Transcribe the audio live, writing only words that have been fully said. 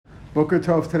Boker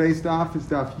Tov. Today's daf is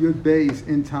daf Yud Beis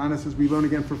in Tanis, as we learn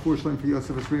again for Shlem for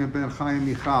Yosef Esrina ben Chaim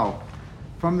Michal.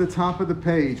 From the top of the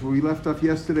page where we left off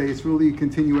yesterday, it's really a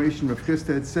continuation. Rav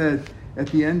Chisda had said at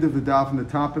the end of the daf on the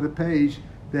top of the page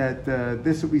that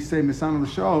this that we say Misan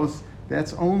L'Shos,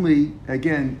 that's only,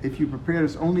 again, if you prepare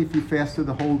this, only if you fasted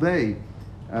the whole day.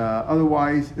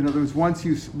 Otherwise, in other words, once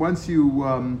you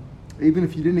even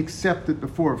if you didn't accept it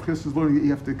before, if Chris is learning that you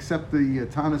have to accept the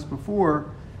Tanis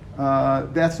before,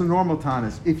 that's the normal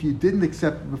Tanis. If you didn't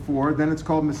accept it before, then it's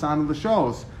called Misan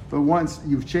L'Shos. But once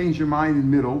you've changed your mind in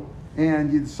the middle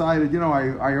and you decided, I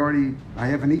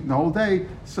haven't eaten the whole day,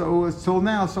 so till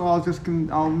now, so I'll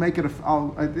make it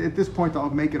at this point I'll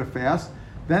make it a fast.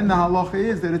 Then the halacha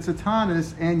is that it's a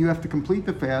Tanis and you have to complete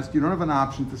the fast. You don't have an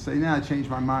option to say, I changed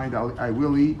my mind, I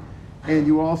will eat. And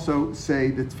you also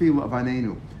say the tefillah of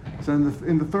Anenu. So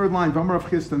in the third line, again,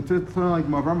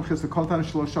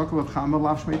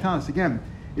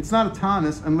 it's not a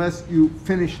Tanis unless you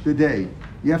finish the day.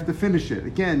 You have to finish it.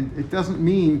 Again, it doesn't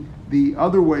mean the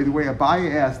other way, the way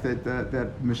Abaye asked that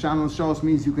Mishan L'Shos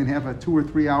means you can have a 2 or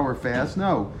 3 hour fast.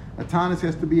 No, a Tanis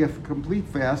has to be a complete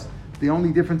fast. The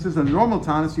only difference is a normal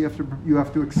Tanis you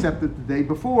have to accept it the day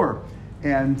before,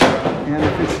 and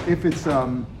if it's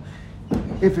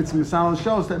Misan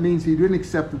L'Shos, that means you didn't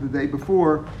accept it the day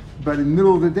before, but in the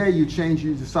middle of the day you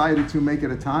decided to make it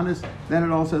a Tanis, then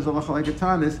it also says halacha like a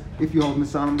Tanis if you hold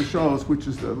Misan L'Shos, which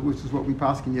is what we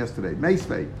paskin yesterday.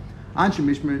 Meisvei. The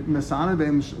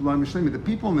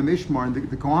people in the Mishmar and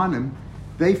the Kohanim,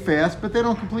 they fast, but they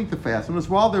don't complete the fast. And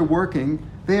while they're working,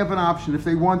 they have an option. If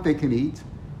they want, they can eat.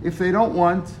 If they don't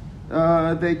want,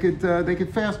 they could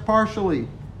fast partially,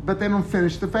 but they don't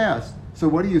finish the fast. So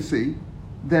what do you see?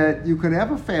 That you can have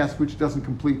a fast which doesn't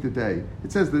complete the day.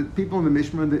 It says that people in the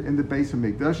Mishmar in the base of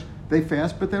Mikdash, they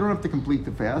fast, but they don't have to complete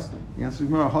the fast. The answer is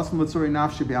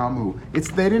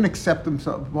they didn't accept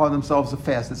themselves a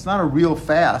fast. It's not a real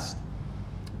fast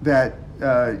that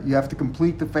you have to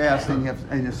complete the fast and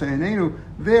you say Anenu.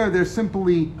 They're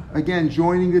simply again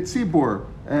joining the tzibur.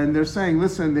 And they're saying,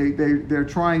 listen, they're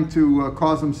trying to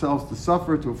cause themselves to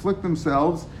suffer, to afflict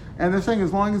themselves, and they're saying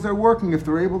as long as they're working, if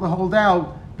they're able to hold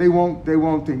out, they won't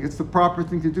think. It's the proper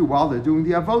thing to do. While they're doing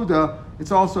the avoda,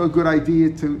 it's also a good idea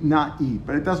to not eat,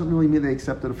 but it doesn't really mean they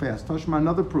accepted a fast. Tashma,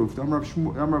 another proof. Amar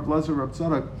Rav Lezer, Rav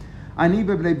Tzadok, Ani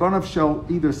b'bnei banav shel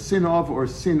either sin of or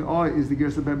sin is the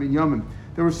Gersa ben Binyamin.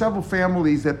 There were several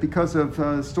families that, because of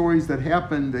stories that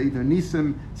happened, either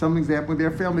Nisim, something that happened with their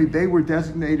family, they were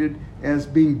designated as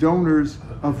being donors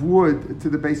of wood to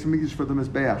the Beis Hamikdash for the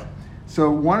Mizbeach. So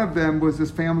one of them was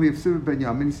this family of Siva ben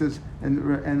Yamin. He says, and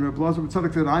Reb Lazar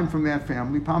Tzadok said, I'm from that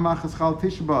family. Pamachas Chal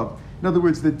Tisha B'Av. In other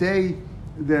words, the day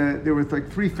there were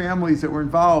like 3 families that were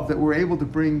involved that were able to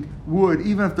bring wood,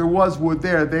 even if there was wood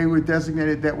there, they were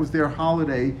designated, that was their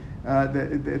holiday,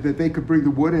 that they could bring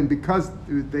the wood, and because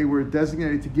they were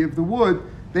designated to give the wood,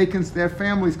 their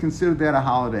families considered that a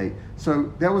holiday.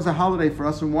 So that was a holiday for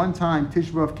us. And one time,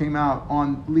 Tisha B'Av came out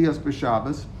on Lias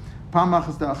B'Shabbos,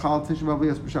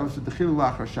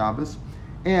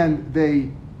 and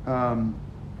they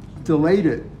delayed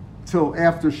it till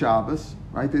after Shabbos.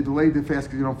 Right? They delayed the fast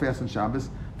because you don't fast on Shabbos.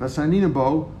 We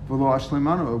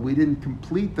didn't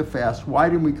complete the fast. Why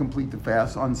didn't we complete the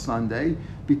fast on Sunday?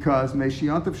 Because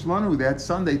that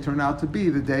Sunday turned out to be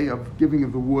the day of giving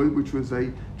of the wood, which was a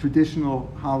traditional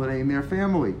holiday in their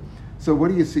family. So what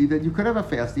do you see? That you could have a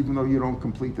fast even though you don't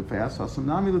complete the fast. It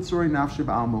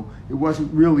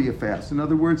wasn't really a fast. In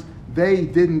other words, they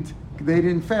didn't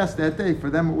fast that day. For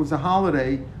them it was a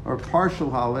holiday, or a partial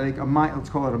holiday, let's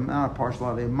call it not a partial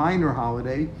holiday, a minor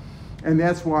holiday. And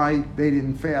that's why they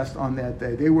didn't fast on that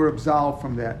day. They were absolved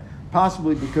from that,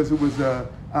 possibly because it was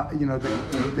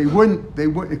they wouldn't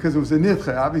because it was a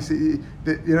nidcha. Obviously,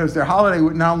 their holiday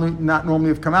would not normally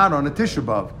have come out on a Tisha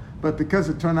B'Av, but because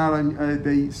it turned out on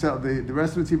the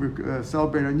rest of the tzibur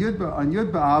celebrated on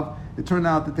Yud B'Av, it turned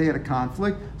out that they had a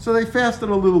conflict, so they fasted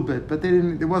a little bit, but they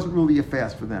didn't. It wasn't really a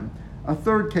fast for them. A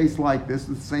third case like this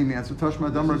is the same answer.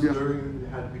 Tashma Damar had to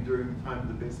be during the time of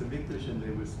the Beis Hamikdash, and they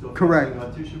were still correct.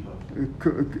 Fasting on Tisha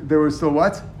B'Av. They were still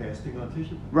what? Fasting on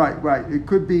Tisha Right. B'Av. It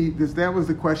could be that was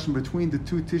the question between the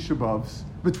 2 Tisha B'Avs,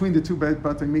 between the 2 Beit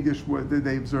Hamikdash. Did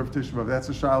they observe Tisha B'Av? That's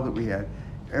a child that we had.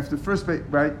 After the first both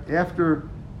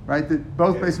Beis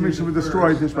Hamikdash were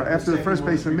destroyed. After the first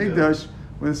Beis Hamikdash,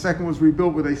 when the second was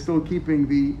rebuilt, were they still keeping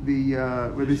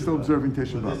were they still observing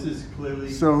Tisha B'Av? Well, this is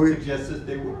clearly suggests that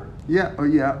they were. Yeah.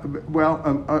 Well,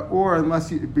 or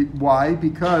unless why?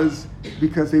 Because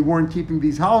they weren't keeping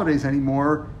these holidays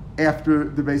anymore after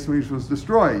the Beis Hamikdash was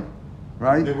destroyed.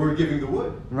 right? They weren't giving the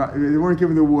wood. Right, they weren't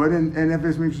given the wood, and if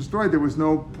Beis Hamikdash destroyed, there was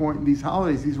no point in these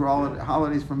holidays. These were all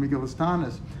holidays from Megillas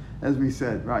Tanis, as we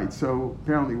said, right? So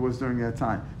apparently it was during that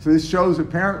time. So this shows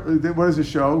apparently, what does it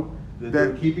show? That they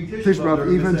were keeping Tisha Tisha B'Av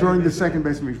B'Av, even during the Beis second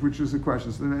Hamikdash. Beis Hamikdash, which was the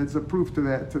question. So it's a proof to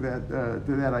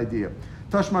that idea.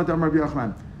 Tashma Dam Rabbi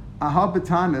Yochanan. Aha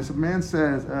b'tanis, a man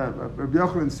says, Rabbi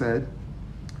Yochanan said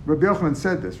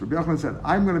this. Rabbi Yochanan said,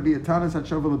 I'm going to be a tanis at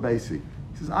Shovel Beisi.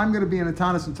 He says, I'm going to be in a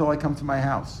tanis until I come to my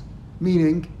house.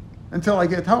 Meaning, until I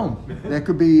get home. That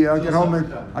could be, I get home in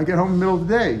the middle of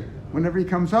the day, whenever he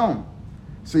comes home.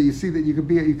 So you see that you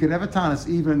could have a tanis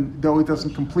even though it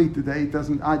doesn't complete the day. It's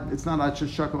not Acha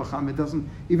Shakal Acham. It doesn't,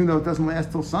 even though it doesn't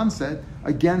last till sunset,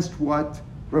 against what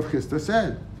Rav Chisda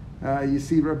said. You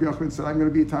see, Rabbi Yochanan said, I'm going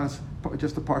to be a tanis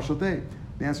just a partial day.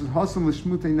 The answer is Hasam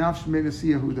l'shmutei nafsh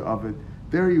me'nasi Yehuda Avid.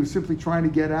 There he was simply trying to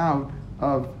get out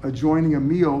of joining a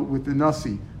meal with the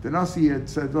Nasi. The Nasi had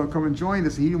said, "Oh, come and join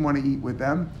us." He didn't want to eat with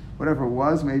them, whatever it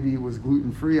was. Maybe it was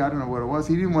gluten free. I don't know what it was.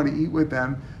 He didn't want to eat with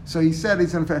them, so he said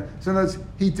he's in fast. So in other words,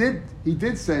 he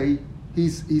did say he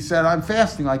said I'm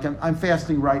fasting, like I'm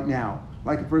fasting right now.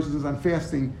 Like a person says I'm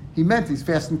fasting, he meant he's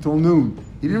fasting till noon.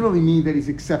 He didn't really mean that he's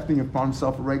accepting upon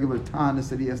himself a regular tanis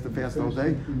that he has to fast all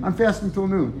day. I'm fasting till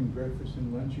noon. Breakfast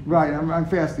and lunch. Right, I'm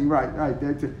fasting. Right.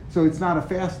 So it's not a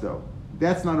fast though.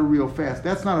 That's not a real fast.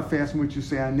 That's not a fast in which you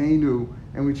say anenu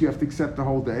and which you have to accept the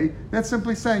whole day. That's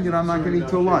simply saying, I'm not going to eat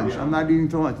till lunch. I'm not eating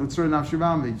till lunch. Let's sort of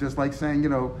nafshivami. Just like saying,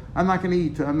 I'm not going to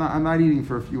eat. I'm not eating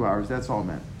for a few hours. That's all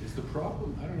meant. Is the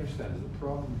problem? I don't understand. Is the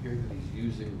problem here that he's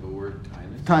using the word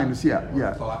tinus? Tinus,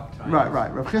 yeah. Thought tinus.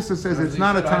 Right. Rav Chisda says it's He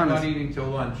not a said, I'm not tinus. eating till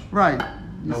lunch. Right.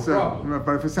 No So, problem.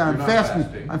 but if it's I'm You're not fasting,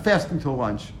 fasting. I'm fasting till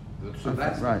lunch. So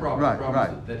that's the Right. problem. The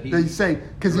problem is that They he's say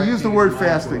because he used the directing word his mind to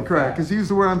fasting, a correct? fast. Because he used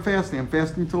the word I'm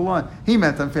fasting till lunch. He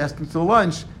meant I'm fasting till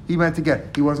lunch. He meant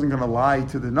he wasn't going to lie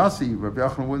to the Nasi. Rabbi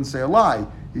Yochanan wouldn't say a lie.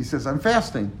 He says I'm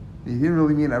fasting. He didn't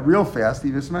really mean a real fast.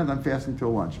 He just meant I'm fasting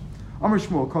till lunch. Amar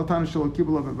Shmuel, Kol Tanis Shelo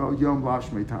Kibul Av Yom Lav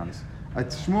Shmei Tanis.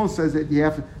 Shmuel says that you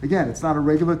have to, again, it's not a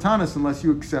regular tanis unless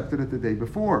you accepted it the day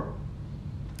before.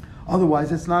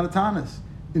 Otherwise, it's not a tanis.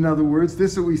 In other words,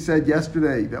 this is what we said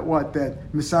yesterday, that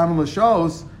Misan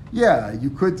L'Shos, yeah, you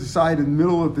could decide in the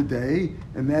middle of the day,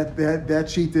 and that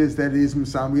sheet is that it is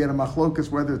Misan. We had a machlokas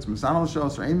whether it's Misan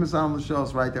L'Shos or ain't Misan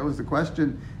L'Shos, right? That was the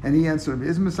question, and he answered,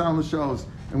 is Misan L'Shos?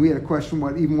 And we had a question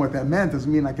what that meant.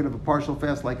 Doesn't mean I could have a partial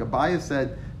fast like Abaya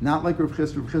said, not like Rav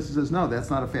Chisda. Rav Chisda says, no, that's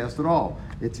not a fast at all.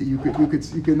 It's you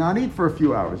could not eat for a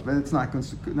few hours, but it's not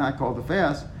called a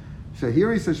fast. So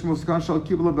here he says, Shmuel Sakan Shal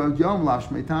Kibul About Yom Lav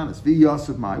Shmei Tanis. Vi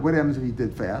Yosef Mai. What happens if he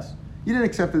did fast? You didn't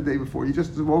accept it the day before. You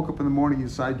just woke up in the morning. You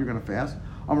decided you're going to fast.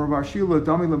 Amar Bar Shila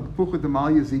Dami Lempucha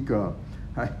Demal Yazika.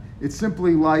 It's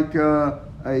simply like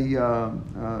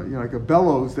like a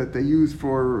bellows that they use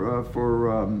for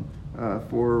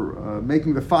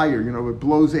making the fire. It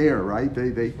blows air, right?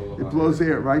 It blows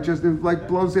air, right? Just like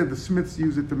blows air. The Smiths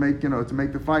use it to make to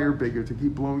make the fire bigger, to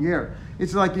keep blowing air.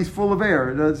 It's like he's full of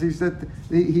air.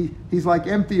 He's like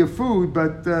empty of food,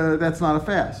 but that's not a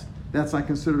fast. That's not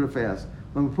considered a fast.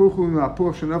 Right?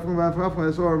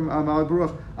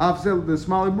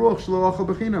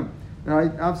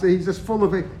 He's just full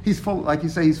of it. Like you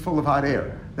say, he's full of hot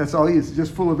air. That's all he is. He's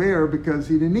just full of air because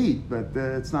he didn't eat, but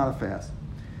it's not a fast.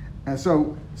 And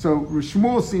so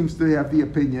Shmuel seems to have the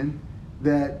opinion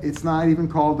that it's not even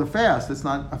called a fast. It's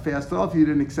not a fast at all if you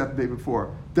didn't accept the day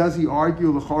before. Does he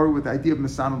argue l'chor with the idea of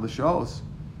Nisan l'Shos?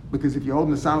 Because if you hold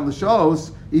Nisan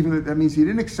l'Shos, even that means he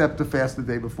didn't accept the fast the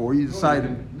day before. You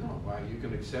decided. You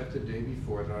can accept the day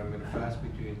before that I'm going to fast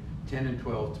between 10 and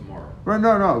 12 tomorrow. Right,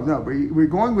 no. We're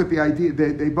going with the idea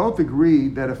that they both agree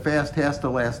that a fast has to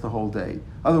last the whole day.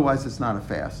 Otherwise, it's not a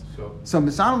fast. So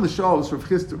Misan L'Shos, Rav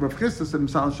Chisda said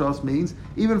Misan L'Shos means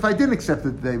even if I didn't accept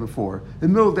it the day before, in the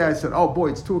middle of the day I said, oh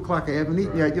boy, it's 2 o'clock, I haven't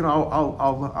eaten yet.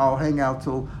 I'll hang out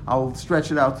I'll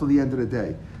stretch it out till the end of the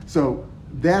day. So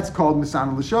that's called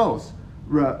Misan L'Shos.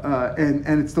 And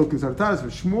it's still considered tanis.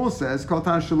 But Shmuel says,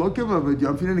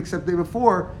 if you didn't accept the day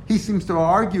before, he seems to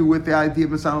argue with the idea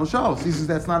of Misan L'Shos. He says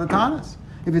that's not a tanis.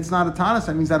 If it's not a tanis,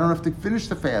 that means I don't have to finish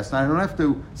the fast. I don't have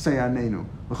to say anenu.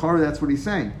 L'chara, that's what he's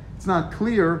saying. It's not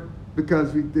clear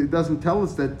because it doesn't tell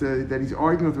us that he's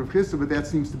arguing with Rav Chisda, but that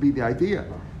seems to be the idea.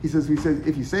 He says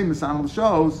if you say Misan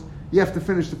L'Shos, you have to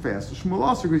finish the fast. So Shmuel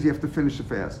also agrees you have to finish the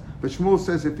fast. But Shmuel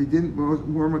says if he didn't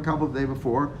were makabel the day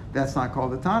before, that's not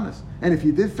called a tanis. And if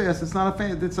you did fast, it's not a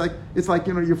fast. It's like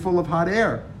you're full of hot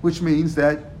air, which means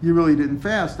that you really didn't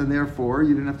fast, and therefore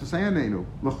you didn't have to say anenu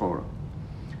l'chora.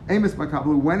 Amos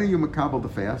makabel. When are you makabel the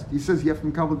fast? He says you have to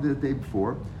makabel the day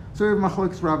before. So we have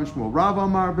machlokes Rav and Shmuel. Rav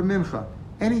Amar b'mincha,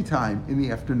 any time in the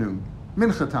afternoon,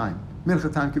 mincha time. Mincha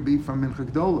time could be from Mincha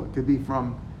Gdola, could be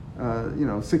from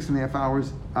 6.5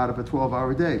 hours out of a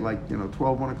 12-hour day, like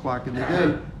 1 o'clock in the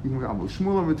day. You can go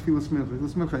Shmuel or Tfilas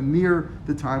Mincha near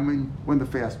the time when the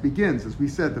fast begins. As we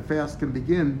said, the fast can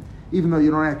begin even though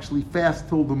you don't actually fast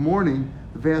till the morning.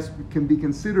 The fast can be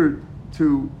considered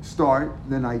to start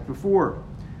the night before.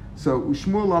 So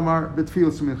Shmuel Amar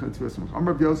B'Tfilas Mincha Tfilas Mincha.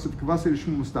 Amar Yosef Kavasei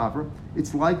Shmuel Mustafa.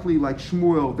 It's likely like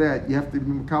Shmuel that you have to be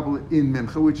makabel in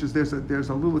Mincha, which is there's a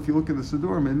little, if you look at the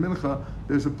Sidurim in Mincha,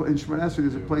 in Shemona Esrei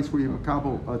there's a place where you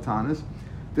makabel Tanis.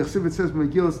 The Chassidut says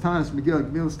Megillas Tanis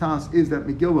is that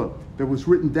Megillah that was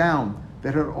written down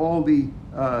that had all the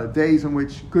days on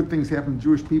which good things happen to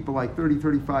Jewish people, like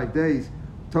 35 days.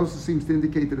 Tosafos seems to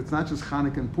indicate that it's not just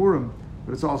Chanukah and Purim,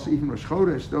 but it's also even Rosh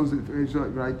Chodesh. Those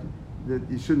right. That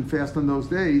you shouldn't fast on those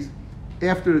days.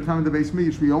 After the time of the Beis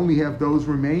Mikdash, we only have those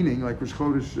remaining, like Rosh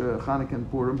Chodesh, Chanukah, and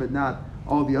Purim, but not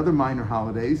all the other minor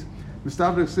holidays.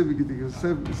 Mustafa says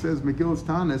Megillas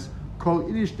Tanis, Kol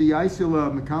Inish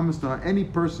D'Yaisila Mekamasna, any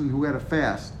person who had a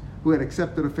fast, who had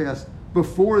accepted a fast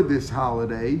before this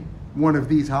holiday, one of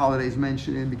these holidays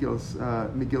mentioned in Megillas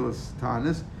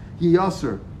Tanis,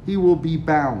 Yasser, he will be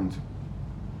bound.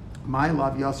 My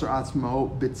lav Yasser Atzmo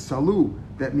Bitsalu.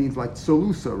 That means like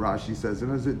Solusa, Rashi says.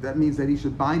 And that means that he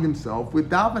should bind himself with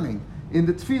davening. In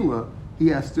the tefillah, he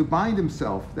has to bind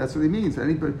himself. That's what he means.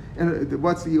 And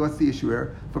what's the issue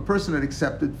here? If a person had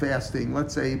accepted fasting,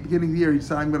 let's say beginning of the year, he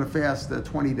said, I'm going to fast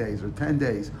 20 days or 10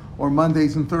 days, or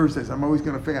Mondays and Thursdays, I'm always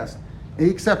going to fast. And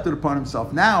he accepted upon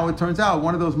himself. Now, it turns out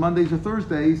one of those Mondays or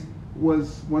Thursdays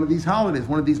was one of these holidays,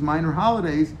 one of these minor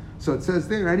holidays. So it says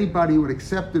there, anybody who had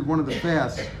accepted one of the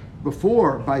fasts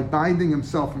before by binding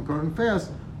himself and going fast,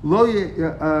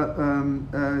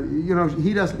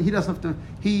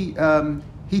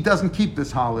 he doesn't keep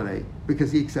this holiday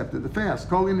because he accepted the fast.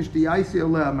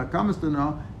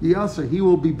 He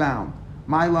will be bound.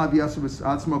 My love He says, lo,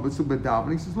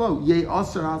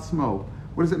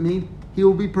 what does it mean? He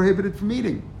will be prohibited from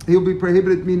eating. He'll be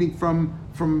prohibited, meaning from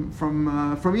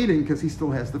eating, because he still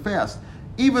has the fast.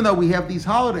 Even though we have these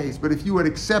holidays, but if you had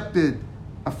accepted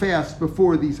a fast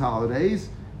before these holidays,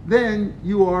 then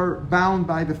you are bound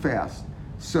by the fast.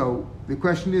 So the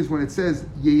question is, when it says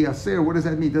Yeyaser, what does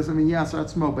that mean? Does it mean Yeyaser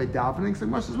Atzmo by davening? So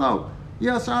Moshe says, no.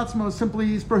 Yeyaser Atzmo simply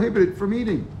he's prohibited from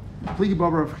eating. Pligi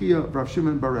Bar Rav Chia, Rav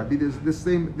Shimon Bar Rabbi.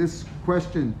 This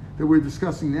question that we're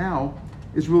discussing now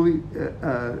is really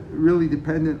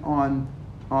dependent on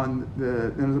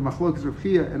the Machlokes Rav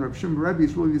Chia and Rav Shimon Bar Rabbi.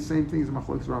 It's really the same thing as the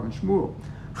Machlokes Rav and Shmuel.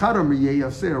 Chadam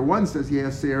Yeyaser. One says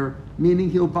Yeyaser, meaning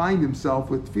he'll bind himself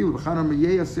with tefillah. Chadam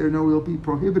Yeyaser, no, he'll be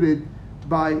prohibited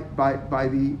by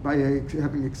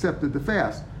having accepted the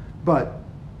fast. But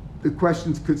the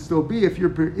questions could still be, if you're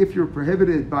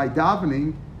prohibited by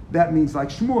davening, that means like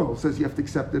Shmuel says you have to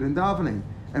accept it in davening.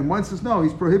 And one says no,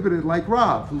 he's prohibited like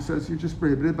Rav, who says you're just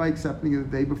prohibited by accepting it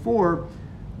the day before,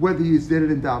 whether you did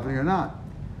it in davening or not.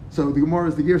 So the Gemara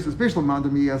is the gear says Bishlam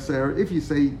Mandam Yeyaser. If you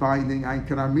say binding, I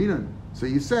cannot mean. So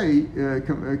you say,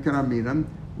 Kanaminim,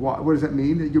 what does that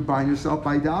mean? That you bind yourself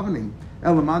by davening.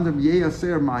 Elamandam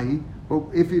Yeyaser Mahi. But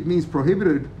if it means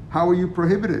prohibited, how are you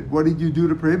prohibited? What did you do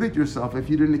to prohibit yourself if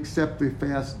you didn't accept the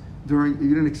fast if you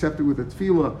didn't accept it with a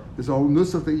tefillah? There's a whole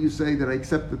nusach that you say that I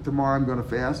accept that tomorrow I'm going to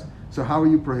fast. So how are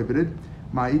you prohibited?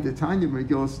 Mahi, the Tanya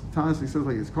Megillas Tanis says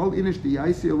like it's called Inish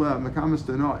D'Yaisila Mekamas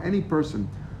Dano. Any person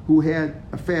who had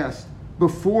a fast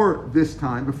before this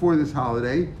time, before this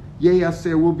holiday,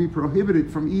 Yeyaser will be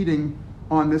prohibited from eating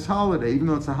on this holiday, even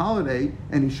though it's a holiday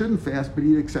and he shouldn't fast, but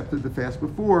he accepted the fast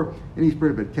before and he's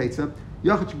prohibited.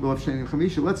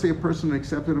 Let's say a person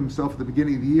accepted himself at the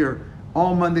beginning of the year,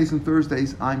 all Mondays and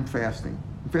Thursdays, I'm fasting.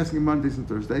 I'm fasting on Mondays and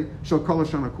Thursdays.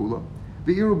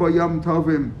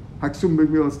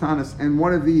 And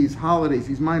one of these holidays,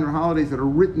 these minor holidays that are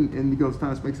written in Megillas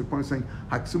Tanis, makes a point of saying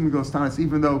Haksum Megillas Tanis,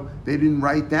 even though they didn't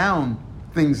write down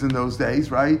things in those days,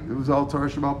 right? It was all Torah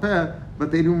Shabbat Peh,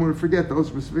 but they didn't want to forget those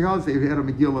specific holidays. They had a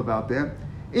Megillah about that.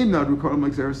 In Nadru Kodim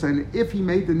Gzeira, saying if he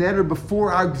made the neder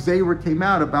before our Gzeira came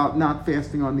out about not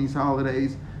fasting on these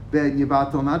holidays, then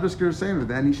Yevatel Nadru Gzeira,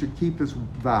 then he should keep this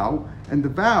vow, and the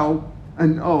vow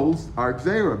annuls our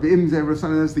Gzeira. The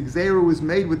Gzeira was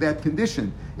made with that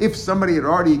condition. If somebody had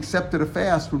already accepted a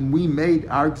fast when we made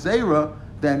our Gzeira,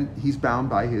 then he's bound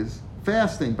by his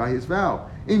fasting, by his vow.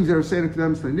 If the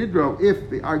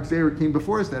our Gzeira came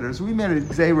before us, that is, we made a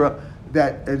Gzeira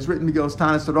that is written in Megillas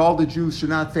Tanis that all the Jews should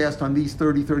not fast on these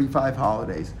 35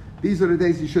 holidays. These are the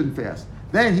days you shouldn't fast.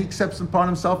 Then he accepts upon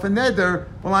himself a neder,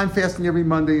 well, I'm fasting every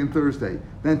Monday and Thursday.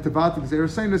 Then Tavat Gzeira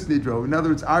Seinas Nidro. In other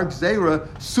words, our Gzeira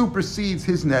supersedes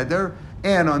his neder,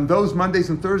 and on those Mondays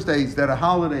and Thursdays that a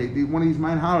holiday, one of these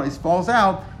minor holidays falls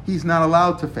out, he's not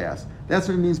allowed to fast. That's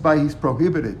what he means by he's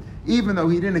prohibited. Even though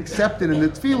he didn't accept it in the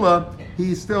tefillah,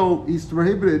 he's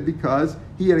prohibited because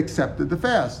he had accepted the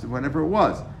fast, whenever it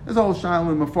was. There's a whole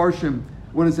shiloh in Mefarshim.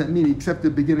 What does that mean? He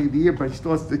accepted the beginning of the year, but he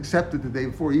still has to accept it the day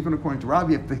before. Even according to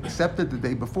Rabbi, you have to accept it the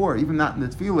day before. Even not in the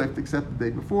tefillah, you have to accept it the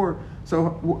day before. So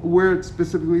where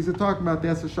specifically is it talking about?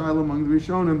 That's a shiloh among the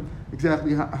Rishonim.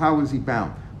 Exactly how is he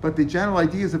bound? But the general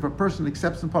idea is if a person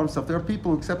accepts upon himself, there are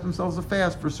people who accept themselves a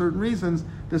fast for certain reasons,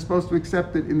 they're supposed to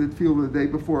accept it in the tefillah the day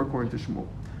before, according to Shmuel.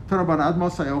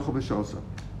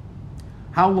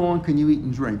 How long can you eat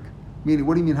and drink? Meaning,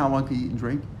 what do you mean how long can you eat and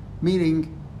drink?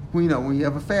 Meaning, when you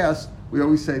have a fast, we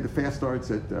always say the fast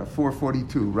starts at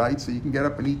 4:42, right? So you can get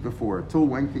up and eat before. Till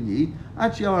when can you eat?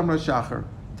 Till Amar Shachar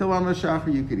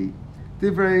you could eat.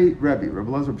 Divrei Rebbe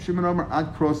Lazar Shimon Omer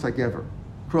ad Kros HaGever.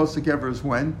 Kros HaGever is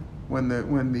when? When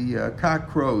the cock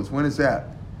crows. When is that?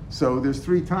 So there's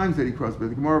 3 times that he crows. But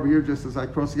the Gemara over here just says I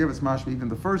Kros HaGever, it's mashma even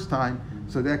the first time.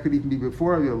 So that could even be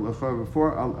before Amud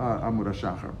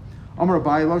HaShachar. Amar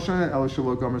Abaye lo shana ela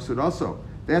shelo gomer sudaso.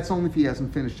 That's only if he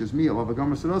hasn't finished his meal.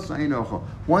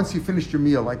 Once you finished your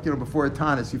meal, like before a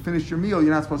tanis, you finished your meal,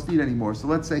 you're not supposed to eat anymore. So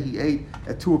let's say he ate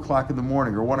at 2 o'clock in the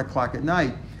morning or 1 o'clock at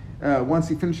night. Once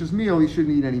he finishes his meal, he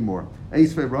shouldn't eat anymore.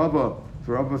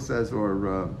 Rava says,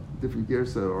 or different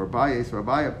girsa, or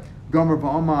Abaya, Gomer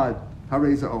v'amad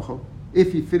hareza ochel.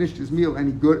 If he finished his meal and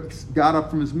he got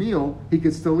up from his meal, he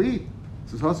could still eat.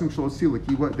 Says Hasam Shalosilik.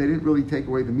 They didn't really take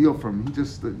away the meal from him. He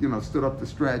just stood up to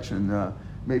stretch and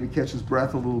maybe catch his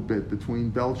breath a little bit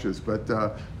between belches, but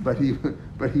he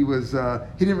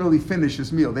didn't really finish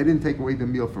his meal. They didn't take away the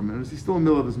meal from him. He's still in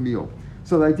the middle of his meal.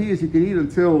 So the idea is you can eat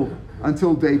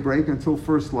until daybreak, until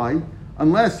first light,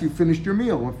 unless you finished your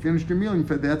meal. When you finished your meal,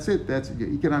 that's it.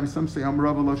 Some say if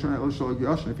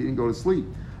he didn't go to sleep.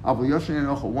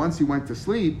 Once he went to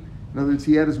sleep, in other words,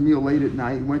 he had his meal late at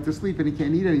night, he went to sleep, and he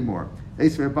can't eat anymore.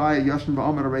 If he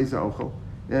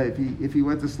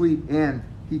went to sleep and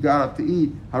he got up to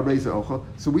eat,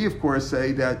 so we of course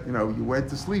say that you went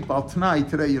to sleep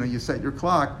today you set your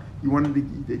clock,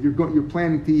 you're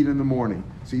planning to eat in the morning,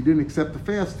 so you didn't accept the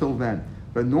fast till then.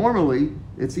 But normally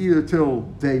it's either till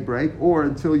daybreak or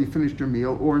until you finished your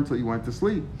meal or until you went to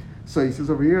sleep. So he says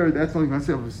over here, that's only going to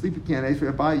say if you sleep you can't. If you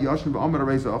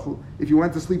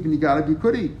went to sleep and you got up, you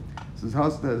could eat. Says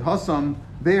Hassam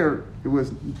there, it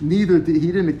was neither.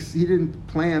 He didn't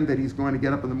plan that he's going to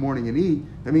get up in the morning and eat.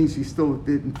 That means he still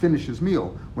didn't finish his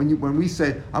meal. When we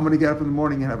say I'm going to get up in the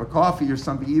morning and have a coffee or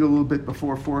something, eat a little bit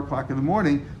before 4 o'clock in the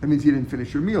morning, that means you didn't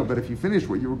finish your meal. But if you finished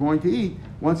what you were going to eat,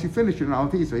 once you finish, you're not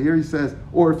allowed to eat. So here he says,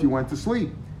 or if you went to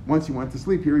sleep. Once you went to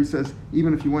sleep, here he says,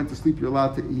 even if you went to sleep, you're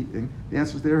allowed to eat. And the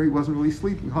answer is there, he wasn't really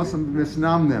sleeping. Hassam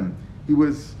misnam them. He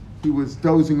was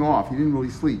dozing off. He didn't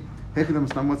really sleep. Hekadam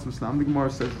misnam, what's misnam? The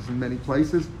Gemara says this in many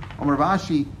places. Amar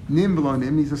Vashi, nim below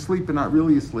nim, he's asleep but not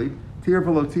really asleep. Tir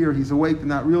below tir, he's awake but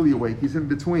not really awake. He's in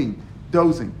between,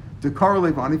 dozing.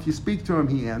 Dekar levan, if you speak to him,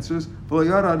 he answers. But he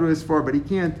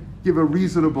can't give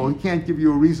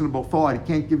you a reasonable thought. He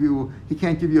can't give you a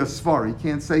svar. He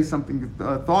can't say something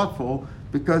thoughtful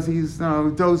because he's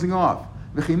dozing off.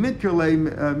 But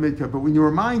when you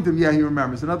remind him, he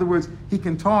remembers. In other words, he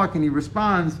can talk and he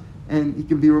responds and he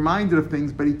can be reminded of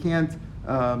things, but he can't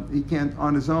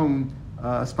on his own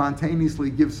spontaneously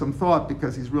give some thought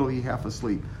because he's really half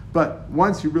asleep. But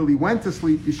once you really went to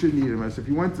sleep, you shouldn't eat him. So if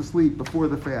you went to sleep before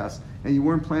the fast and you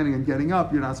weren't planning on getting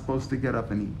up, you're not supposed to get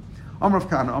up and eat. Amrav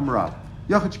Kana, Amrav.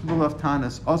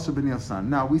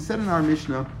 Now, we said in our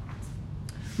Mishnah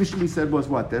we said was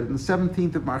what? That on the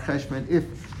 17th of Mar Cheshvan,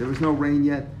 if there was no rain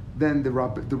yet, then the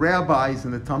rabbis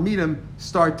and the Talmidim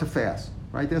start to fast.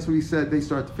 Right? That's what we said. They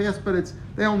start to fast, but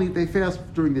they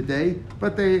fast during the day.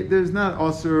 But there's not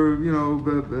also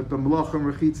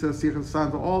b'melachim, rechitza, sichas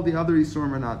santa, all the other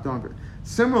isurim are not done.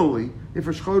 Similarly, if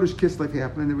a Chodesh Kislev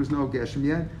happened and there was no geshem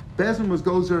yet, Bezin was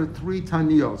gozer 3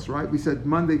 tanios. Right? We said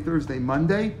Monday, Thursday,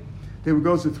 Monday. They would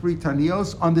go to 3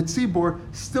 tanios. On the tzibur,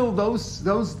 still those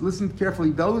listen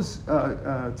carefully, those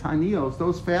tanios,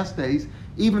 those fast days,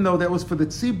 even though that was for the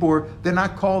tzibur, they're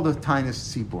not called a tainus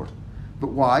tzibur.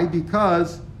 But why?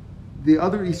 Because the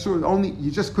other isurim,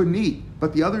 you just couldn't eat,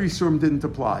 but the other isurim didn't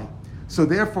apply. So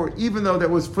therefore, even though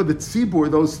that was for the tzibur,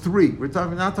 those 3, we're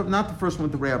talking not the first one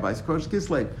with the rabbis, Chodesh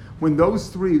Kislev, when those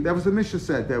 3, that was the Mishnah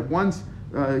said, that once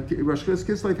Rosh Chodesh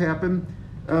Kislev happened,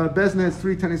 Bezin has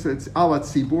 3 tanias, it's alat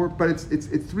tzibur, but it's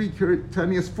 3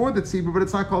 tanias for the tzibur, but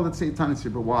it's not called the tanias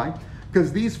tzibur. Why?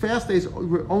 Because these fast days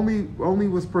only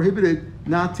was prohibited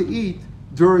not to eat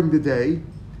during the day,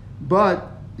 but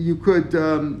you could,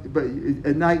 but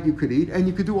at night you could eat, and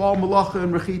you could do all malacha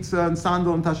and rechitza and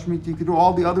sandal and tashmit. You could do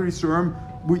all the other isurim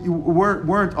you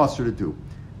weren't usher to do.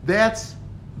 That's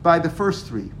by the first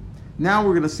three. Now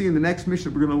we're going to see in the next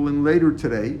Mishnah, we're going to learn later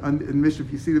today, in Mishnah,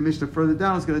 if you see the Mishnah further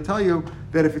down, it's going to tell you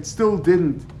that if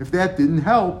that didn't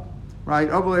help, right,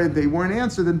 they weren't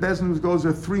answered, then Bezdin goes,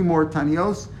 there are three more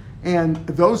tanios, and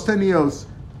those tanios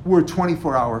were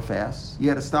 24-hour fasts. You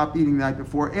had to stop eating the night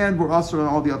before, and were also on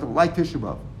all the other, like Tisha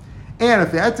B'Av. And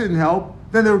if that didn't help,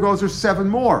 then there goes, there's 7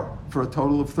 more, for a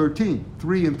total of 13.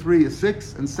 3 and 3 is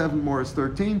 6, and 7 more is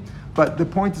 13. But the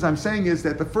point I'm saying is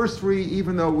that the first 3,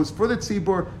 even though it was for the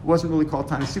tzibur, wasn't really called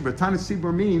Tanis Tzibur. Tanis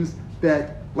Tzibur means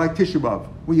that, like Tisha B'Av,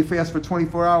 where you fast for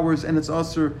 24 hours and it's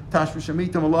Asr, Tashmish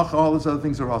Shemitah, Malacha, all those other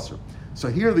things are Asr. So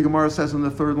here the Gemara says on the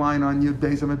third line on Yud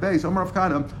Beis Amid Beis, Omar Rav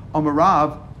Kana, Omar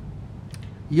Rav,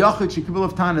 Yachid Shekibul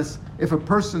of Tanis, if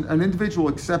an individual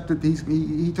accepted,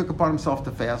 he took upon himself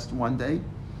to fast one day,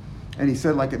 and he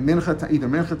said, like at mincha, either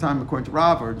mincha time according to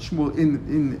Rav or Shmuel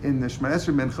in the Shemar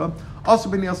Esrei mincha, also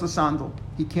b'nias sandal,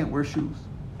 he can't wear shoes.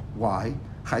 Why?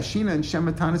 Chayshina and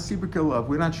Shema Tanis Tzibur Kilav.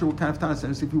 We're not sure what kind of Tanis.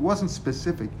 And if he wasn't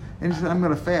specific, and he said, I'm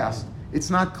going to fast, it's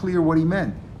not clear what he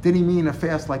meant. Did he mean a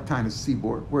fast like Tanis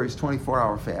Tzibur, where he's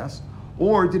 24-hour fast,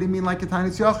 or did he mean like a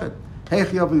Tanis Yachid? Hey,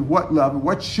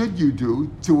 what should you do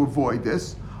to avoid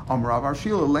this? This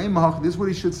is what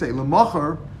he should say.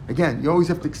 Again, you always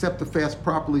have to accept the fast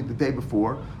properly the day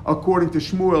before. According to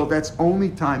Shmuel, that's only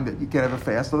time that you can have a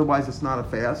fast. Otherwise, it's not a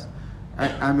fast.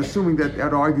 I'm assuming that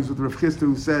argues with Rav Chisda,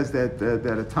 who says that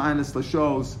a tainus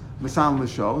l'shos, misan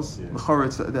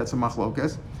l'shos, that's a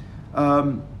machlokes.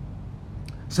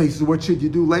 So he says, what should you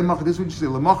do? Leimach, this is what you say.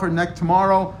 Lemachar,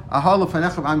 tomorrow,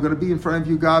 I'm going to be in front of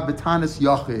you, God, but tanis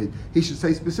yachid. He should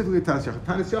say specifically tanis yachid.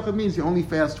 Tanis yachid means you only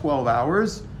fast 12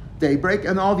 hours, daybreak,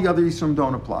 and all the other Yisroim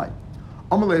don't apply.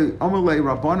 Amalei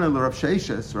Rabbanan Rav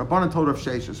Sheshes. Rabbanan told Rav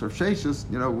Sheshes. Rav Sheshes,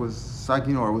 was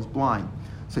Saginor, was blind.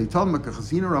 So he told him,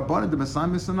 Rabbanan the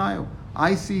Messiah.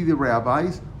 I see the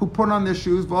rabbis who put on their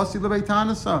shoes,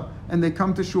 and they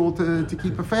come to shul to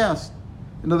keep a fast.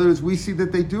 In other words, we see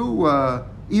that they do,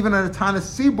 even at a Tanis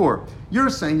Tzibur. You're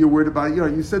saying you're worried about,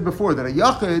 you said before that a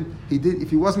Yachid, if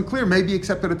he wasn't clear, maybe he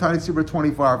accepted a Tanis Tzibur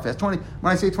 24-hour fast. When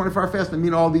I say 24-hour fast, I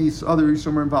mean all these other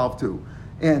Yisroim are involved too.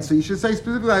 And so you should say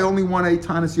specifically, I only want a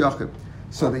Tanis Yachid.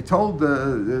 So they told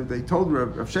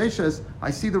Rav Sheshes,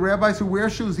 I see the rabbis who wear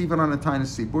shoes even on a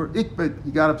Tanis Tzibur. Ikbet,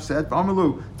 he got upset.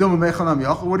 Amalu,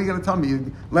 what are you going to tell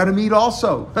me? Let him eat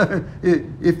also.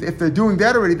 if they're doing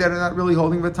that already, they're not really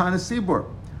holding the Tanis Tzibur.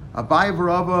 Abai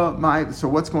v'Rava, so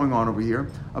what's going on over here?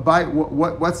 Abai,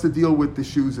 what's the deal with the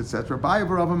shoes, etc.? Abai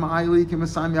v'Rava ma'ayli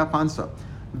kimasami apansa.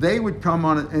 They would come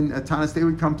in a Tanis, they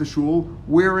would come to shul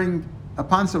wearing a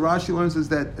pansa. Rashi learns is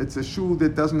that it's a shoe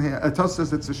that doesn't have, Tos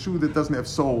says it's a shoe that doesn't have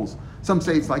soles. Some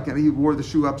say it's like he wore the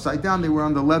shoe upside down, they were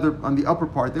on the leather, on the upper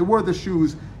part. They wore the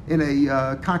shoes in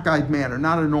a cockeyed manner,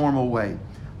 not a normal way.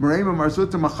 They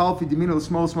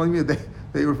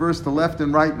reversed the left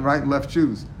and right and left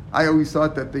shoes. I always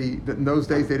thought that in those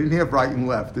days they didn't have right and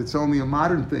left. It's only a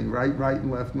modern thing, right and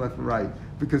left and right.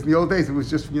 Because in the old days it was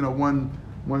just one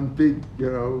big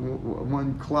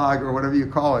one clog or whatever you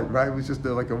call it, right? It was just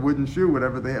like a wooden shoe,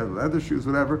 whatever they had, leather shoes,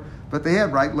 whatever. But they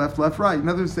had right, left, right. In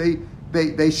other words, they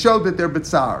showed that they're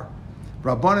bitzar.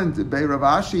 Rabbanan Bei Rav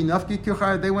Ashi Nafki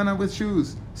Kichar, they went on with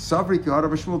shoes. Savri Kihar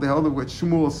Rav Shmuel, they held it what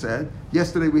Shmuel said.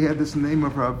 Yesterday we had this name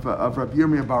of Rav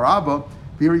Yirmiyah Bar Abba.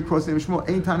 Here he quotes the name of Shmuel,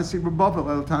 Ein Tanis Tzibur Bavel,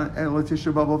 El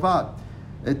Tisha B'Av Avad.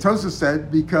 Tosfos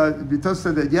said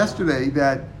that yesterday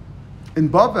that in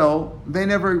Bavel they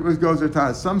never goes their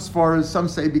Tanis. Some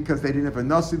say because they didn't have a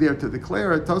nasi there to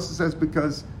declare it. Tosfos says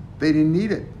because they didn't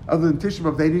need it. Other than Tisha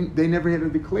B'Av, they never had to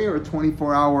declare a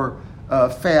 24-hour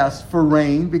fast for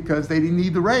rain because they didn't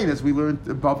need the rain. As we learned,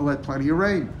 Bavel had plenty of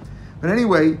rain. But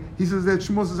anyway, he says that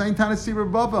Shmuel says Ein Tanis Tzibur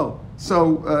Bavel.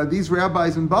 So these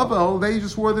rabbis in Bavel, they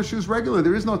just wore their shoes regular.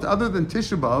 There is no other than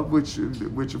Tisha B'Av,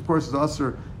 which of course is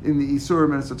also in the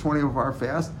Isurim, and it's a 24-hour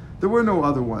fast. There were no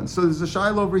other ones. So there's a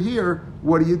shaila over here.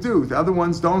 What do? The other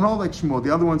ones don't hold like Shmuel.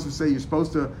 The other ones who say you're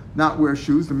supposed to not wear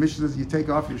shoes. The Mishnah says you take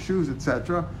off your shoes,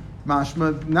 etc.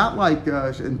 Mashma, not like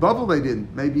in Bavel they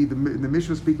didn't. Maybe the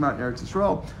Mishnah speak about in Eretz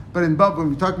Yisrael, but in Bavel, when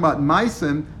we talk about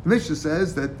Meisim, the Mishnah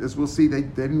says that, as we'll see, they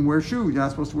didn't wear shoes. You're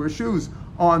not supposed to wear shoes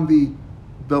on the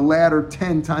latter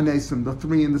 10 Tanesim, the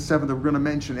 3 and the 7 that we're going to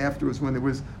mention afterwards, when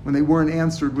they weren't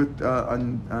answered with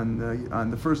on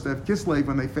the first day of Kislev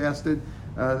when they fasted.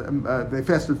 They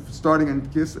fasted starting in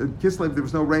Kislev. There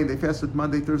was no rain. They fasted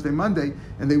Monday, Thursday, Monday,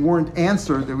 and they weren't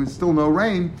answered. There was still no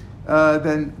rain.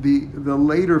 Then the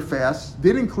later fasts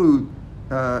did include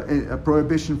a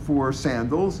prohibition for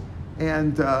sandals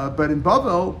And but in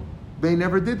Bavel, they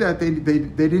never did that. They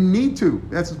didn't need to.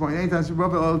 That's his point. Anytime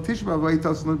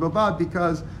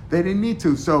because they didn't need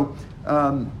to. So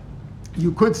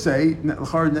you could say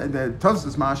that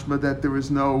Tosfos mashma that there was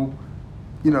no,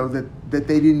 that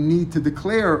they didn't need to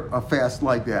declare a fast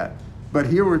like that. But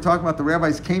here we're talking about the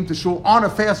rabbis came to shul on a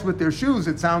fast with their shoes.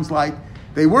 It sounds like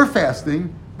they were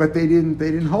fasting, but they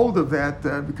didn't hold of that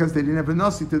because they didn't have a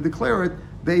nasi to declare it.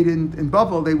 They didn't in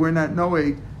Bavel. They were not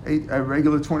a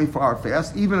regular 24-hour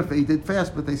fast, even if they did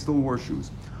fast, but they still wore shoes.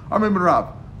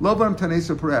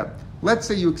 Let's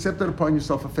say you accepted upon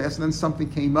yourself a fast, and then something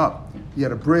came up. You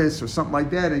had a bris or something like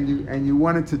that, and you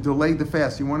wanted to delay the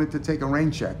fast. You wanted to take a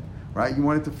rain check, right? You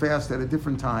wanted to fast at a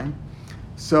different time.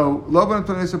 So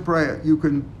you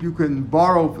can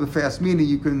borrow the fast, meaning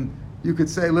you could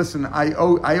say, listen, I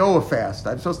owe a fast.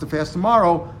 I'm supposed to fast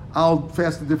tomorrow. I'll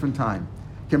fast a different time.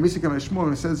 When it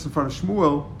says this in front of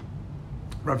Shmuel,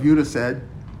 Rav Yehuda said,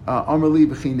 why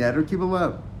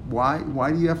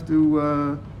do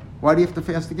you have to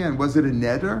fast again? Was it a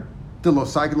neder?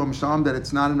 That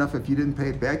it's not enough if you didn't pay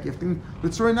it back. He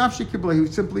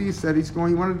simply said he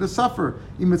wanted to suffer.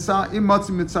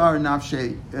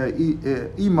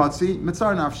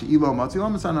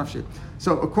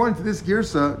 So according to this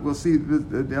girsa, we'll see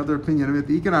the other opinion of it.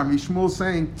 The Ikanami Shmuel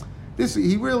saying this,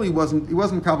 he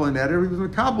wasn't Kabbalah a neder. He was a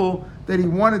Kabbalah that he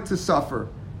wanted to suffer.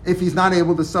 If he's not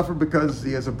able to suffer because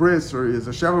he has a bris or he has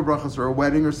a sheva brachas or a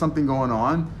wedding or something going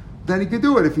on, then he could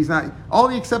do it. If he's not, all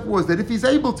he accepted was that if he's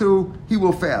able to, he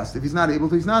will fast. If he's not able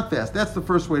to, he's not fast. That's the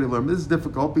first way to learn. This is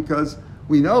difficult because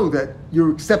we know that you're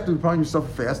accepting upon yourself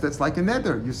a fast. That's like a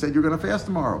neder. You said you're going to fast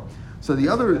tomorrow. So the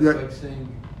other, that's like saying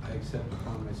I accept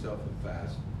upon myself a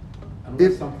fast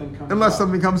unless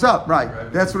something comes up.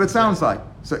 Right? That's what it sounds like.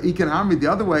 So Ikan Amri. The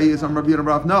other way is Rav Yehuda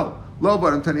Rav. No, lo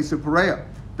barim tanisu pareya.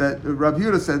 That Rav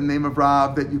Yehuda said in the name of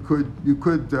Rav that you could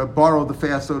borrow the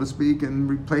fast, so to speak, and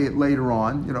repay it later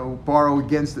on. Borrow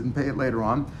against it and pay it later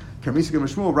on.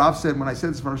 Rav said when I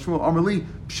said this from Shmuel, Amrli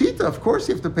Pshita, of course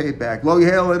you have to pay it back. Lo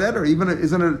yehel neder,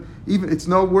 even it's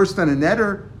no worse than a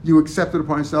neder. You accept it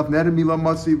upon yourself. Neder mila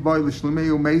matzi boy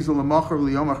l'shlemeu mezel l'machar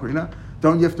liyom achrina.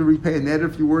 Don't you have to repay a neder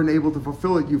if you weren't able to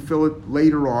fulfill it? You fill it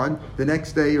later on, the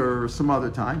next day or some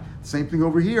other time. Same thing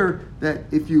over here, that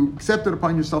if you accepted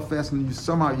upon yourself fast and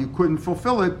somehow you couldn't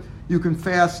fulfill it, you can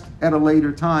fast at a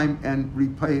later time and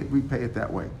repay it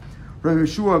that way. Rav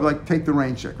Yeshua, take the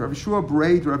rain check. Rav Yeshua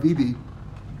braid Ravidi,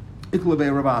 Iklabe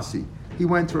Ravasi. He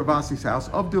went to Ravasi's house.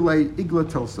 Abdulay Igla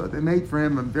Tilsa. They made for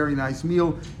him a very nice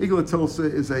meal. Igla Tilsa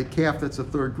is a calf that's a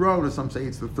third grown, or some say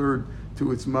it's the third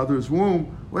to its mother's womb,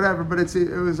 whatever. But it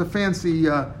was a fancy,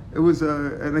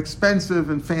 an expensive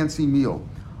and fancy meal.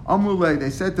 Amrulay,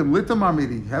 they said to him, Litam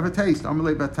Amidi, have a taste.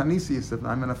 Amrulay Batanisi, he said,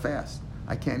 I'm in a fast.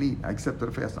 I can't eat. I accepted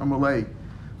a fast. Amrulay.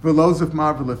 Velozif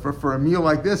Marvelifer, for a meal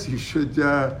like this, you should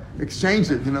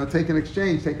exchange it. Take an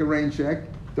exchange, take a rain check.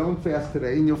 Don't fast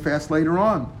today, and you'll fast later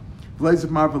on. Velozif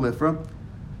Marvelifer.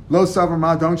 Lo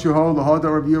Savarma, don't you hold the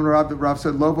Hodar of you and Rav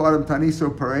said, Lo Adam Taniso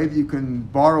Parade, you can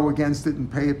borrow against it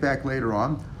and pay it back later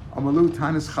on. Amalu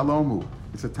Tanis Chalomu.